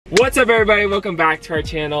What's up, everybody? Welcome back to our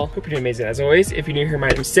channel. Hope you're doing amazing as always. If you're new here, my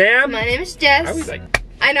name's Sam. My name is Jess. I was like,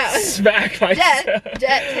 I know. Smack myself.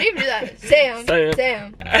 Jess. How do you do that?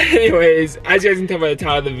 Sam. Anyways, as you guys can tell by the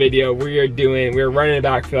title of the video, we're running it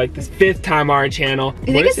back for like this 5th time on our channel.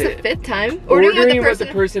 You think it's the 5th time? Ordering what the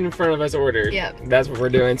person in front of us ordered. Yep. That's what we're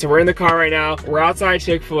doing. So we're in the car right now. We're outside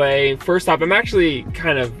Chick-fil-A. First off, I'm actually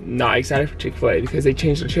kind of not excited for Chick-fil-A because they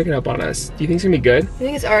changed the chicken up on us. Do you think it's gonna be good? You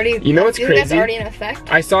think it's already? You know what's crazy? Think that's already in effect?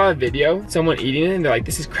 I saw a video, someone eating it, and they're like,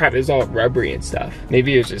 "This is crap. It's all rubbery and stuff."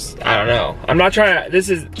 Maybe it's just, I don't know. I'm not trying to.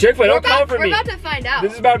 This is Chick-fil-A. Don't come for me. We're about to find out.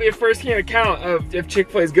 This is about to be a first-hand account of if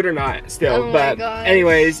Chick-fil-A is good or not. Still, oh but gosh.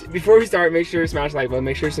 anyways, before we start, make sure to smash the like button.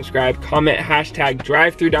 Make sure to subscribe, comment, hashtag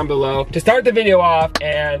drive-through down below to start the video off.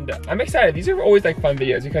 And I'm excited. These are always like fun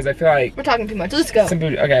videos because I feel like we're talking too much. Let's go.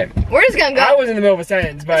 Okay. We're just gonna go. I was in the middle of a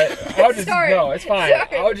sentence, but I'll just go. It's fine.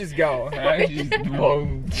 Sorry. I'll just go. Well,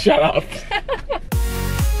 shut up.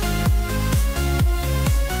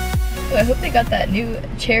 I hope they got that new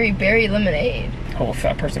cherry berry lemonade. Oh, if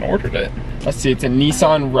that person ordered it. Let's see, it's a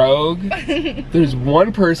Nissan Rogue. There's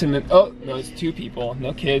one person that, oh, no, it's 2 people,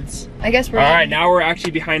 no kids. I guess we're all right, now we're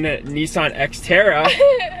actually behind a Nissan Xterra,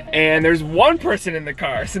 and there's 1 person in the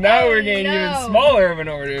car. So now we're getting even smaller of an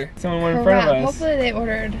order. Someone went in front of us. Hopefully they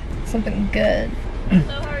ordered something good.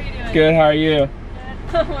 Hello, how are you doing? Good, how are you?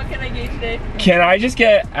 What can I get today? Can I just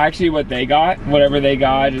get actually what they got? Whatever they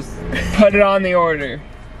got, just put it on the order.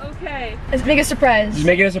 Okay. Let's make a surprise. Just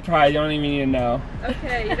make it a surprise, you don't even need to know.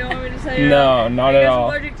 Okay, you don't want me to tell you? No, not at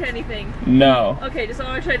all. Are you guys allergic to anything? No. Okay, just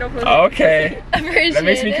want to try don't close it. Okay. That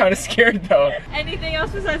makes me it. kind of scared though. Anything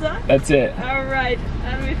else besides that? That's it. Alright,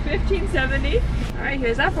 that'll be $15.70. Alright,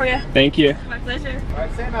 here's that for you. Thank you. My pleasure.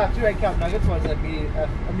 Alright, Sam, 2 8-count nuggets. One's a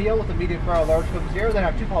meal with a medium fry, a large Coke Zero, then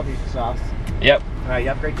have 2 Polynesian sauce. Yep. Alright, you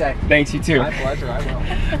have a great day. Thanks, you too. My pleasure,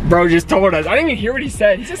 I will. Bro just told us. I didn't even hear what he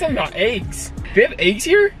said. He said something about eggs. They have eggs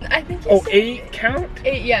here? I think Oh, 8 count?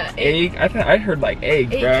 8, yeah. Egg? I heard like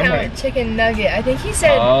egg, 8 bro. count chicken nugget. I think he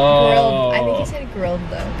said grilled. I think he said grilled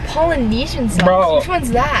though. Polynesian sauce. Bro. Which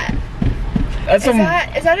one's that? That's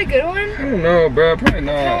Is that a good one? I don't know, bro. Probably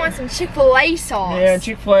not. I want some Chick-fil-A sauce. Yeah,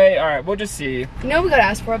 Chick-fil-A. Alright, we'll just see. You know what we gotta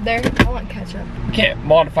ask for up there? I want ketchup. You can't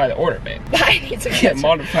modify the order, babe. I need some You ketchup. can't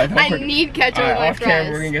modify the order. I need ketchup with my off camera,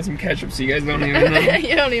 fries. we're gonna get some ketchup so you guys don't even know.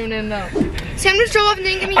 You don't even know. Sam just drove off and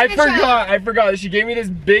didn't give me ketchup. I forgot. She gave me this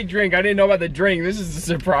big drink. I didn't know about the drink. This is a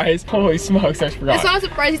surprise. Holy smokes, I forgot. It's not a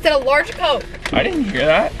surprise. He said a large Coke. I didn't hear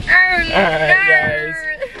that. Alright, guys.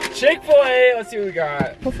 Chick-fil-A, let's see what we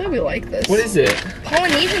got. Hopefully we like this. What is it?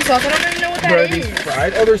 Polynesian sauce. I don't even know what Bro, that these is.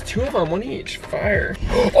 fried? Oh, there's 2 of them, 1 each. Fire.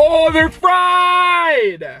 Oh, they're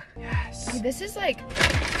fried! Yes. This is like,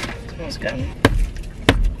 smells good.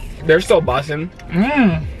 They're still busting.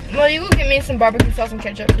 Mmm. Well, you go get me some barbecue sauce and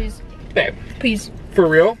ketchup, please. Babe, Please. for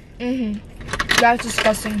real? Mm-hmm. That's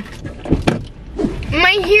disgusting.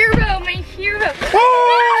 My hero, my hero.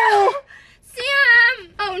 Oh! Sam!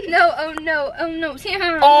 Oh no, oh no, oh no,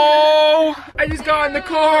 Sam! Oh! I just got in the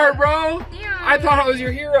car, bro. Yeah. I thought I was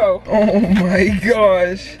your hero. Oh my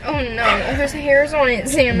gosh. Oh no, there's hairs on it,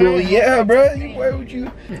 Sam. Well, yeah, bro. Why would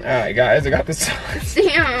you? Alright, guys, I got this.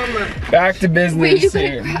 Sam! Back to business Wait, you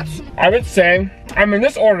here. gotta grab some. I would say, I mean,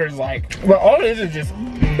 this order is like, well, all it is just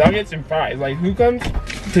nuggets and fries. Like, who comes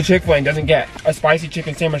to Chick-fil-A and doesn't get a spicy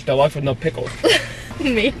chicken sandwich deluxe with no pickles?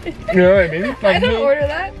 Me. You know what I mean? Like, I don't order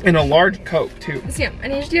that. And a large Coke, too. Sam, I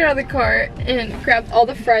need you to get out of the car and grab all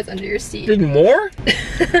the fries under your seat. There's more?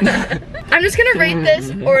 I'm just gonna rate this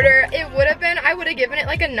order. It would have been, I would have given it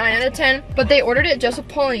like a 9 out of 10, but they ordered it just with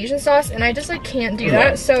Polynesian sauce, and I just like can't do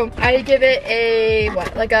that. So I give it a,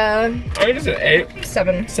 what, like a... I think it's an 8.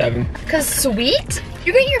 7. 7. Cause sweet?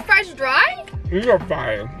 You can eat your fries dry? These are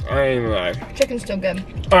fire. I ain't even lie. Chicken's still good.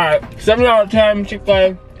 Alright, 7 out of 10,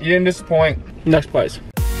 Chick-fil-A. You didn't disappoint. Next place.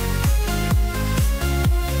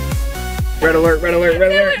 Red alert, red alert,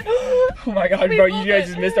 red alert. Oh my god, bro, you guys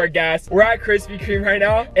just missed our gas. We're at Krispy Kreme right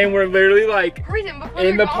now, and we're literally like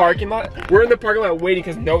in the parking lot. We're in the parking lot waiting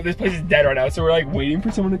because this place is dead right now. So we're like waiting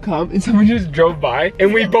for someone to come, and someone just drove by,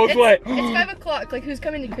 and we both went. It's 5 o'clock. Like, who's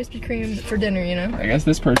coming to Krispy Kreme for dinner, you know? I guess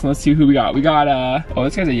this person. Let's see who we got. We got oh,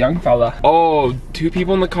 this guy's a young fella. Oh, 2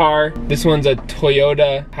 people in the car. This one's a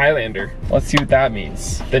Toyota Highlander. Let's see what that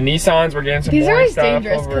means. The Nissans, we're getting some These are more always stuff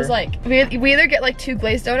dangerous because like we either get like 2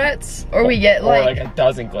 glazed donuts or we get like a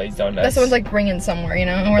dozen glazed donuts. Someone's like bringing somewhere, you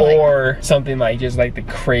know? And we're or something like just like the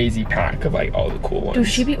crazy pack of like all the cool ones. Dude,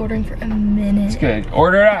 she be ordering for a minute. It's good.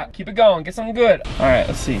 Order it up. Keep it going. Get something good. All right,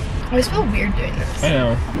 let's see. I just feel weird doing this. I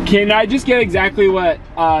know. Can I just get exactly what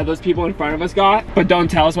those people in front of us got, but don't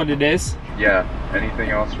tell us what it is? Yeah. Anything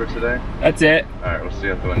else for today? That's it. Alright, we'll see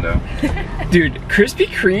you at the window. Dude, Krispy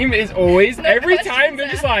Kreme is always, every time they're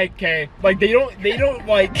just like, okay. Like they don't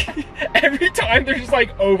like, every time they're just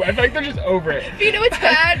like over. I feel like they're just over it. You know it's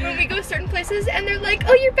bad when we go certain places and they're like,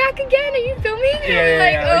 oh, you're back again, are you filming?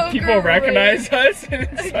 Yeah. Like, people recognize us.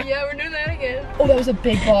 Like, yeah, we're doing that again. Oh, that was a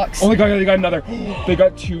big box. Oh my god, they got another. They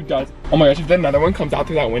got 2 dozen. Oh my gosh, if another one comes out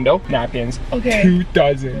through that window, napkins. Okay. 2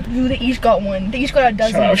 dozen. Ooh, they each got one. They each got a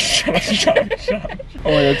dozen. Shut up.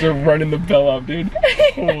 Oh my god, they're running the bill up, dude.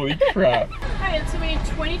 Holy crap. Alright, so we made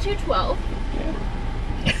 $22.12.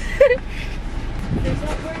 There's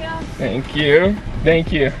that for you. Thank you.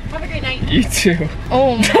 Thank you. Have a great night. You too.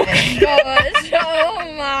 Oh my gosh.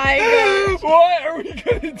 Oh my gosh. What are we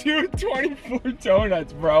gonna do with 24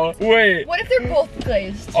 donuts, bro? Wait. What if they're both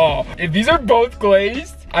glazed? Oh, if these are both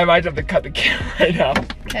glazed, I might have to cut the camera right now.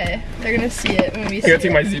 Okay, they're gonna see it when we see I it. gotta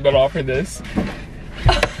take my seatbelt off for this.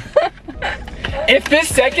 If this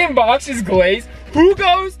second box is glazed, who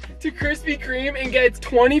goes to Krispy Kreme and gets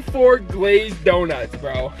 24 glazed donuts,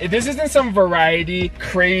 bro? If this isn't some variety,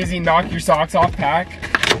 crazy, knock your socks off pack.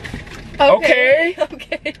 Okay.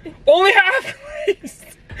 Only half glazed.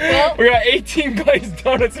 Well, we got 18 glazed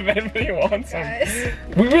donuts if anybody wants them. Guys.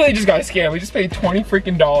 We really just got scammed. We just paid $20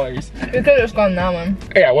 freaking. We could have just gone that one.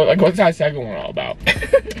 Yeah, what's that second one all about?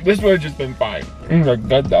 This would have just been fine. These are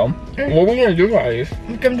good though. What are we gonna do about these?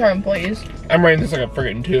 Give them to our employees. I'm rating this like a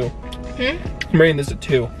freaking 2. I'm rating this a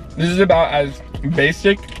 2. This is about as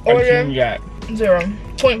basic as you can get.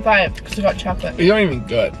 0.5 because I got chocolate. These aren't even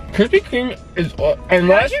good. Krispy Kreme is, How'd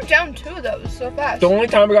unless, you down 2 of those so fast? the only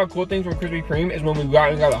time we got cool things from Krispy Kreme is when we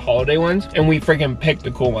got the holiday ones and we freaking picked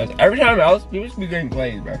the cool ones. Every time else, we just be getting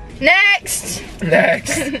glazed, bro. Next!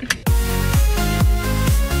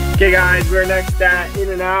 Okay guys, we're next at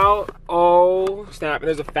In-N-Out. Oh snap,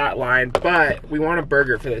 there's a fat line, but we want a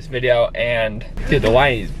burger for this video and dude, the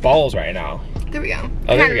line is balls right now. There we go.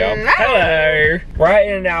 Oh, there we go. Hello. We're at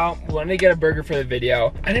In-N-Out. We wanted to get a burger for the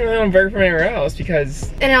video. I didn't really want a burger from anywhere else because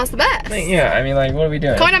In-N-Out's the best. yeah, I mean, like, what are we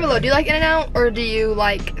doing? Comment down below. Do you like In-N-Out or do you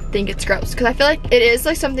like think it's gross? Because I feel like it is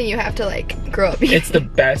like something you have to like grow up eating. It's the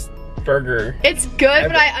best burger. It's good,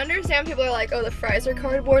 but I understand people are like, oh, the fries are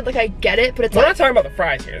cardboard. Like, I get it, but it's We're like, not talking about the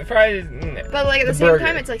fries here. The fries, but like at the same burger.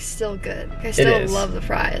 time, it's like still good. Like, I still love the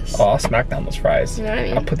fries. Oh, I'll smack down those fries. You know what I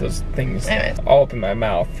mean? I'll put those things Anyways. all up in my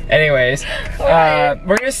mouth. Anyways, Alright.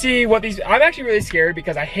 we're gonna see what these, I'm actually really scared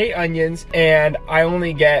because I hate onions and I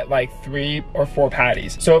only get like 3 or 4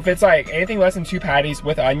 patties. So if it's like anything less than 2 patties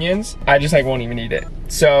with onions, I just like won't even eat it.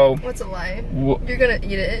 So. What's a lie? You're gonna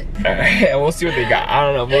eat it. Alright, we'll see what they got. I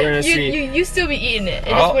don't know, we're gonna see. You still be eating it.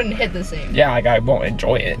 It just wouldn't hit the same. Yeah, like I won't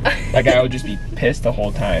enjoy it. Like I would just be pissed the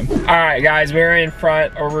whole time. All right, guys, we're in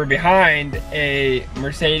front, or we're behind a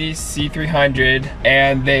Mercedes C300,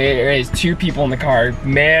 and there is 2 people in the car,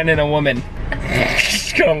 man and a woman.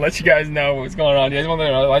 Just gonna let you guys know what's going on. You guys want the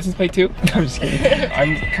license plate too? I'm just kidding.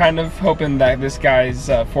 I'm kind of hoping that this guy's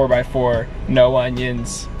 4x4, no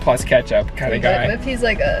onions, plus ketchup kind of guy. What if he's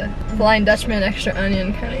like a Flying Dutchman, extra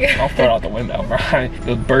onion kind of guy? I'll throw it out the window, bro.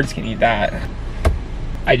 The birds can eat that.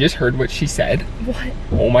 I just heard what she said. What?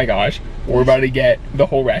 Oh my gosh. We're about to get the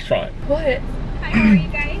whole restaurant. What? Hi, how are you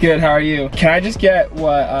guys? Good, how are you? Can I just get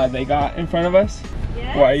what they got in front of us?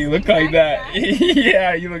 Yes, Why you look like that?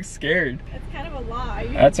 Yeah, you look scared. That's kind of a lie.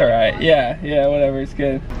 That's alright. Yeah, whatever, it's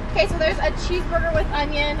good. Okay, so there's a cheeseburger with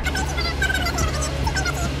onion,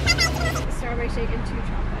 strawberry shake, and 2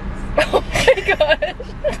 chocolates. Oh my gosh.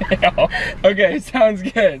 Damn. Okay, sounds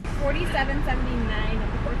good. $47.79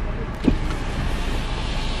 of the pork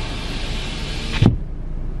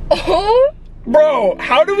belly. Oh. Bro,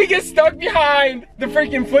 how do we get stuck behind the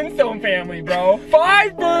freaking Flintstone family, bro?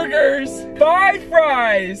 5 burgers, 5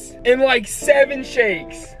 fries, and like 7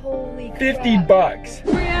 shakes. Holy crap. 50 bucks.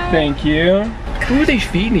 Thank you. Who are they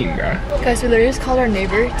feeding, bro? Guys, we literally just called our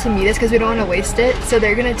neighbor to meet us because we don't want to waste it. So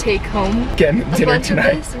they're gonna take home Getting a dinner bunch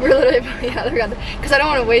tonight. of this. We're literally, yeah, they forgot because I don't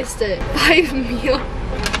want to waste it. 5 meals.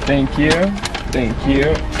 Thank you. Thank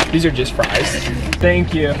you. These are just fries.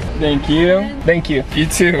 Thank you. Thank you. Thank you. You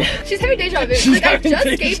too. She's having deja vu. She's Like, I having just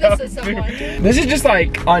deja gave this to vu. someone. This is just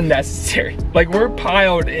like unnecessary. Like we're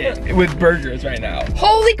piled in with burgers right now.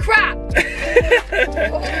 Holy crap!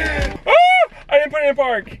 Ah, I didn't put it in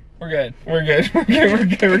park. We're good. We're good. We're good. We're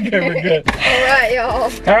good. We're good. We're good. Alright, y'all. All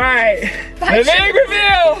right. The 5 big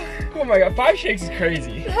reveal. Oh my god, 5 shakes is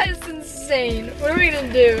crazy. That is insane. insane. What are we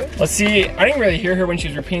gonna do? Let's see. I didn't really hear her when she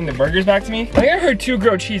was repeating the burgers back to me. I think I heard 2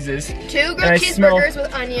 grilled cheeses. 2 grilled cheeseburgers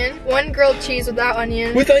with onion. 1 grilled cheese without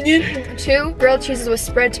onion. With onion? 2 grilled cheeses with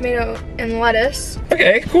spread tomato and lettuce.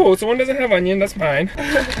 Okay, cool. So one doesn't have onion. That's fine.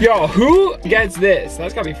 Y'all, who gets this?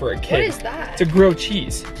 That's gotta be for a kid. What is that? It's a grilled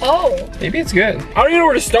cheese. Oh. Maybe it's good. I don't even know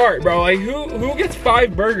where to start, bro. Like, who gets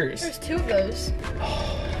 5 burgers? There's 2 of those.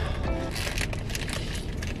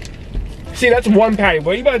 See, that's 1 patty.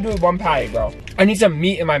 What are you about to do with 1 patty, bro? I need some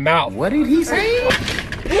meat in my mouth. What did he say?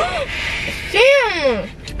 Damn!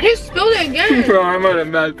 He spilled it again. Bro, I'm on a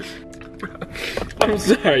mess. I'm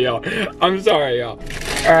sorry, y'all. I'm sorry, y'all.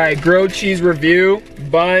 All right, grilled cheese review.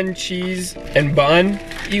 Bun, cheese, and bun.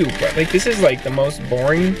 Ew, bro. Like, this is like the most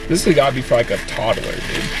boring. This has gotta be for like a toddler,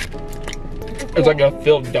 dude. It's like a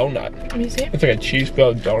filled donut. Let me see. It's like a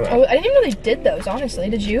cheese-filled donut. Oh, I didn't even know they did those, honestly.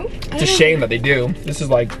 Did you? It's a shame that they do. This is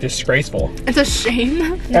like disgraceful. It's a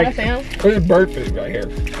shame. Like, there's bird food right here.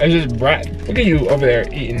 It's just bread. Look at you over there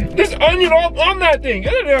eating. There's onion all on that thing.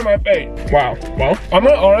 Get it on my face. Wow. Well, I'm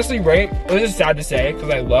gonna honestly rate, this is sad to say because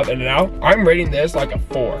I love In-N-Out. I'm rating this like a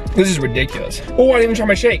 4. This is ridiculous. Oh, I didn't even try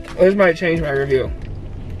my shake. This might change my review.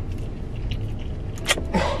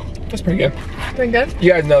 That's pretty good. Pretty good?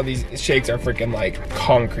 You guys know these shakes are freaking like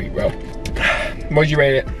concrete, bro. What'd you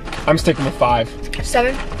rate it? I'm sticking with 5.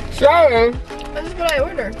 7. 7? This is what I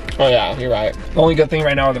ordered. Oh yeah, you're right. The only good thing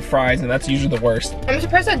right now are the fries, and that's usually the worst. I'm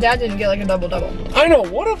surprised that Dad didn't get like a double-double. I know,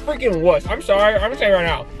 what a freaking wuss. I'm sorry, I'm saying right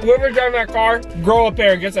now. Whoever's driving that car, grow up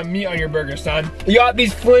there and get some meat on your burger, son. You got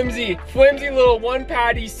these flimsy little 1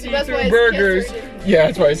 patty see-through burgers. Yeah,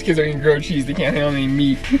 that's why his kids are eating grilled cheese. They can't handle any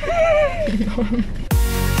meat.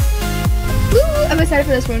 Ooh, I'm excited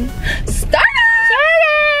for this one. Starbucks!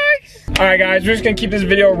 All right, guys, we're just gonna keep this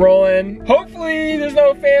video rolling. Hopefully, there's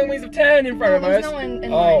no families of 10 in front of us. No one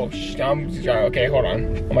in oh, line. Okay, hold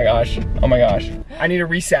on. Oh my gosh. Oh my gosh. I need a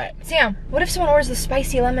reset. Sam, what if someone orders the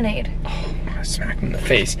spicy lemonade? Oh, I'm gonna smack him in the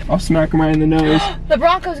face. I'll smack him right in the nose. The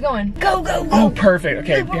Bronco's going. Go, go, go. Oh, perfect.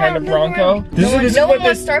 Okay, behind the Bronco. No one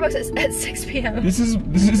wants Starbucks at 6 p.m. This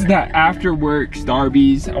is that after work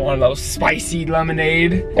Starbies. I want those spicy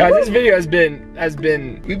lemonade. Guys, this video has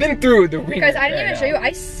been we've been through the ringer. Guys, I didn't even show you.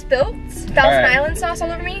 I spilled Thousand Island sauce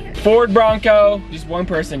all over me. Ford Bronco, just 1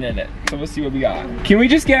 person in it. So we'll see what we got. Can we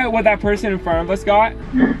just get what that person in front of us got?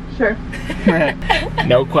 Sure.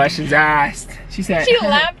 No questions asked. She said. She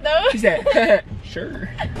laughed though. She said, sure.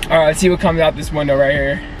 All right, let's see what comes out this window right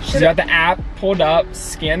here. She's got the app pulled up,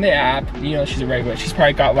 scan the app. You know she's a regular. She's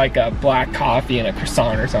probably got like a black coffee and a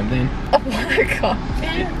croissant or something. A black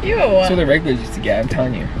coffee? Ew. So the regulars used to get, I'm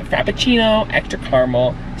telling you. A Frappuccino, extra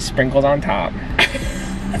caramel, sprinkles on top.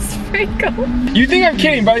 Sprinkle. You think I'm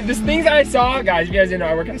kidding, but the things I saw, guys, you guys didn't know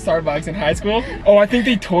I worked at Starbucks in high school. Oh, I think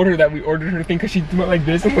they told her that we ordered her thing because she went like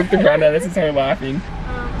this and looked around at us and started laughing.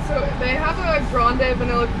 So they have a grande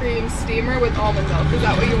vanilla cream steamer with almond milk. Is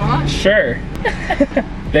that what you want? Sure.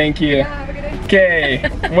 Thank you. Yeah, have a good day. Okay,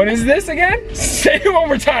 what is this again? Say it one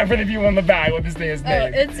more time for the people in the back what this thing is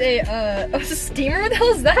named. It's a steamer? What the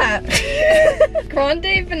hell is that?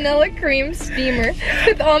 Grande vanilla cream steamer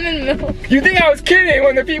with almond milk. You think I was kidding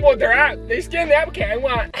when the people with their app, they scan the app, okay, I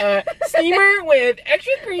want steamer with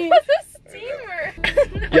extra cream. What's a steamer?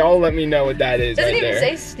 Y'all let me know what that is. Doesn't right even there.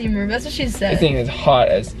 say steamer, but that's what she said. This thing is hot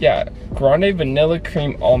as, yeah, grande vanilla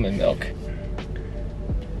cream almond milk.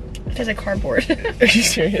 It tastes like cardboard. Are you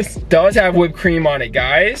serious? Does have whipped cream on it,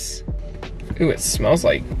 guys. Ooh, it smells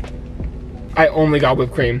like, I only got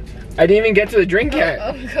whipped cream. I didn't even get to the drink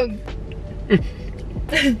yet.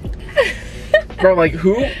 Bro, like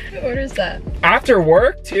who? Who orders that? After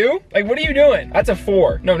work too? Like what are you doing? That's a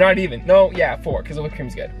 4. No, not even. No, yeah, 4, because the whipped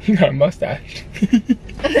cream's good. You got a mustache.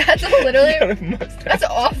 That's literally, You got a mustache. that's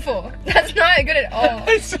awful. That's not good at all.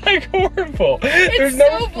 It's like horrible. There's so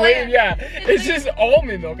no flavor. bland. Yeah, it's just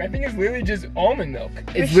almond milk. I think it's literally just almond milk.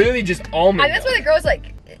 It's literally just almond milk. That's why the girl's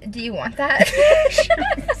like, do you want that?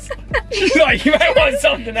 She's like, you might want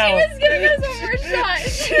something else. She was giving us one more shot.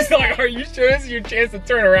 She's like, are you sure this is your chance to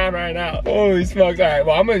turn around right now? Holy smokes. All right,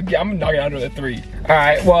 well, I'm gonna knock it down to a 3. All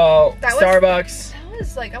right, well, Starbucks. That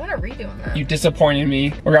was like, I want to redo on that. You disappointed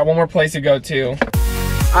me. We got one more place to go to.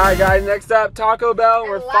 All right, guys, next up, Taco Bell.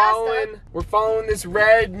 We're following this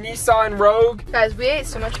red Nissan Rogue. Guys, we ate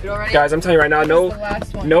so much food already. Guys, I'm telling you right now,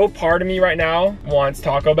 This no part of me right now wants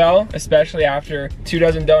Taco Bell, especially after 2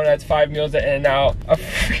 dozen donuts, 5 meals at In-N-Out, a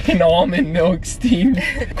freaking almond milk steamed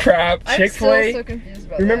crap, Chick-fil-A. I'm still so confused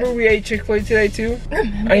about Remember that. we ate Chick-fil-A today too? I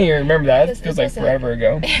didn't even remember that. It feels like forever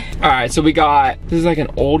ago. All right, so we got, this is like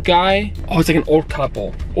an old guy. Oh, it's like an old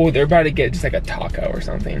couple. Oh, they're about to get just like a taco or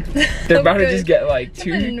something. They're about to just get like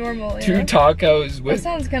two normal, tacos with, that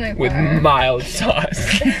sounds kind of with mild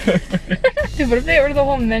sauce. Dude, what if they order the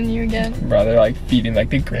whole menu again? Bro, they're like feeding like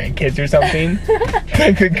the grandkids or something.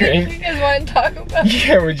 Like the You guys want to talk about?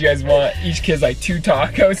 Yeah, what you guys want? Each kid's like 2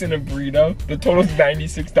 tacos and a burrito. The total's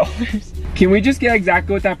 $96. Can we just get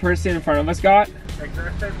exactly what that person in front of us got?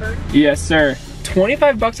 Exact same thing? Yes, sir.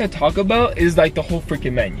 25 bucks at Taco Bell is like the whole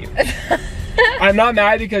freaking menu. I'm not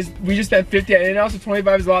mad because we just spent 50 at In-N-Out, so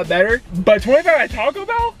 25 is a lot better. But 25 at Taco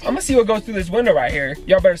Bell? I'm gonna see what goes through this window right here.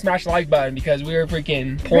 Y'all better smash the like button because we are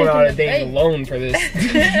freaking pulling out a dang loan for this.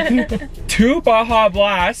 2 Baja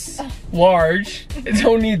Blasts, large.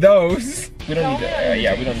 Don't need those. We don't need the,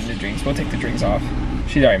 yeah, we don't need the drinks. We'll take the drinks off.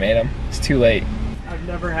 She's already made them. It's too late. I've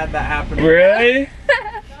never had that happen. Really?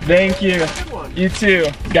 Thank you. You too.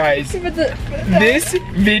 Guys, this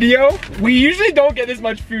video, we usually don't get this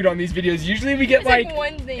much food on these videos. Usually we get like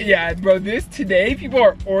one thing. Yeah, bro, today people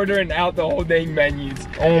are ordering out the whole dang menus.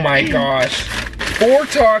 Oh my gosh. 4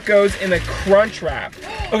 tacos and a crunch wrap.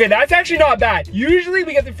 Okay, that's actually not bad. Usually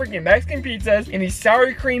we get the freaking Mexican pizzas and these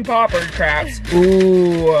sour cream popper craps.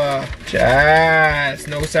 Ooh, Jess,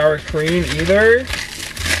 no sour cream either.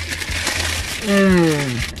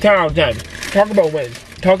 10 out of 10. Taco Bell wins.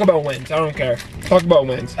 Taco Bell wins. I don't care. Taco Bell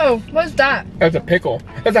wins. Oh, what's that? That's a pickle.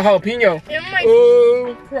 That's a jalapeno. In my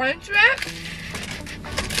Ooh. crunch wrap?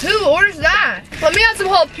 Who orders that? Let me add some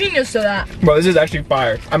jalapenos to that. Bro, this is actually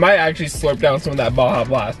fire. I might actually slurp down some of that Baja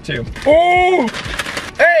Blast too. Ooh!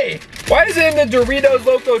 Hey! Why is it in the Doritos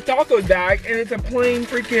Loco Tacos bag and it's a plain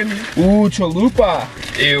freaking... Ooh, chalupa.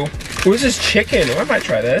 Ew. Ooh, this is chicken. I might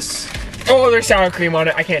try this. Oh, there's sour cream on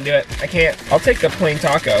it. I can't do it. I can't. I'll take the plain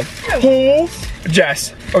taco. Oh,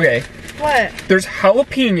 Jess. Okay. What? There's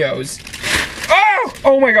jalapenos. Oh!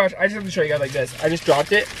 Oh my gosh. I just have to show you guys like this. I just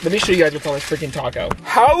dropped it. Let me show you guys what's on this freaking taco.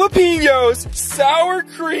 Jalapenos, sour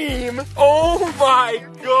cream. Oh my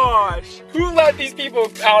gosh. Who let these people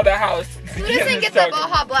out of the house? Who doesn't get the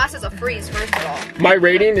Baja Blast as a freeze, first of all? My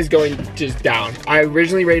rating is going just down. I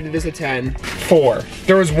originally rated this a 10. 4.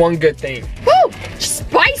 There was one good thing. Woo!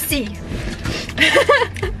 Spicy!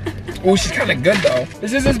 Oh, she's kind of good though.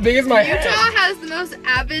 This is as big as my head. Utah has the most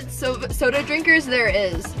avid soda drinkers there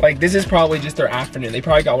is. Like, this is probably just their afternoon. They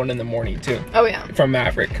probably got one in the morning too. Oh yeah. From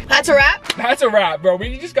Maverick. That's a wrap? That's a wrap, bro.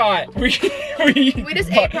 We just got, we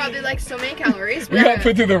just ate probably like so many calories. We got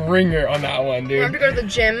put through the ringer on that one, dude. We have to go to the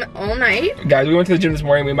gym all night. Guys, we went to the gym this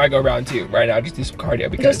morning. We might go around 2 right now, just do some cardio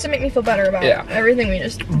because. Just to make me feel better about everything we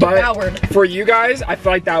just devoured. For you guys, I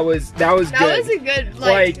feel like that was good. That was a good,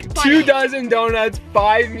 like 2 dozen donuts,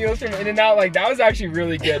 5 meals from In-N-Out. Like, that was actually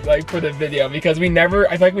really good, like, for the video because I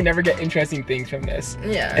feel like we never get interesting things from this.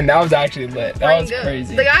 Yeah. And that was actually lit. That was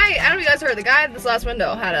crazy. The guy, I don't know if you guys heard, the guy at this last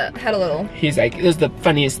window had a little. He's like, it was the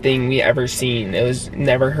funniest thing we ever seen. It was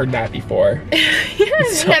never heard that before.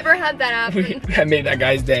 So, never had that happen. I made that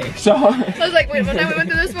guy's day. So I was like, wait, one time we went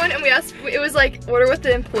through this one and we asked, it was like order with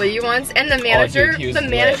the employee once, and the manager,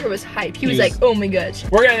 was hyped. He was like, oh my gosh.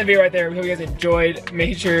 We're gonna end the video right there. We hope you guys enjoyed.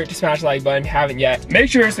 Make sure to smash the like button if you haven't yet. Make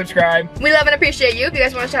sure to subscribe. We love and appreciate you. If you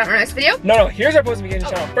guys want to shout out our next video. No, here's our post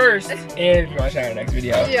notification channel first. And if you want to shout out our next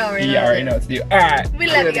video, you already know what to do. Alright. We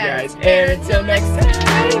love you guys. And until next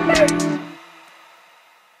time.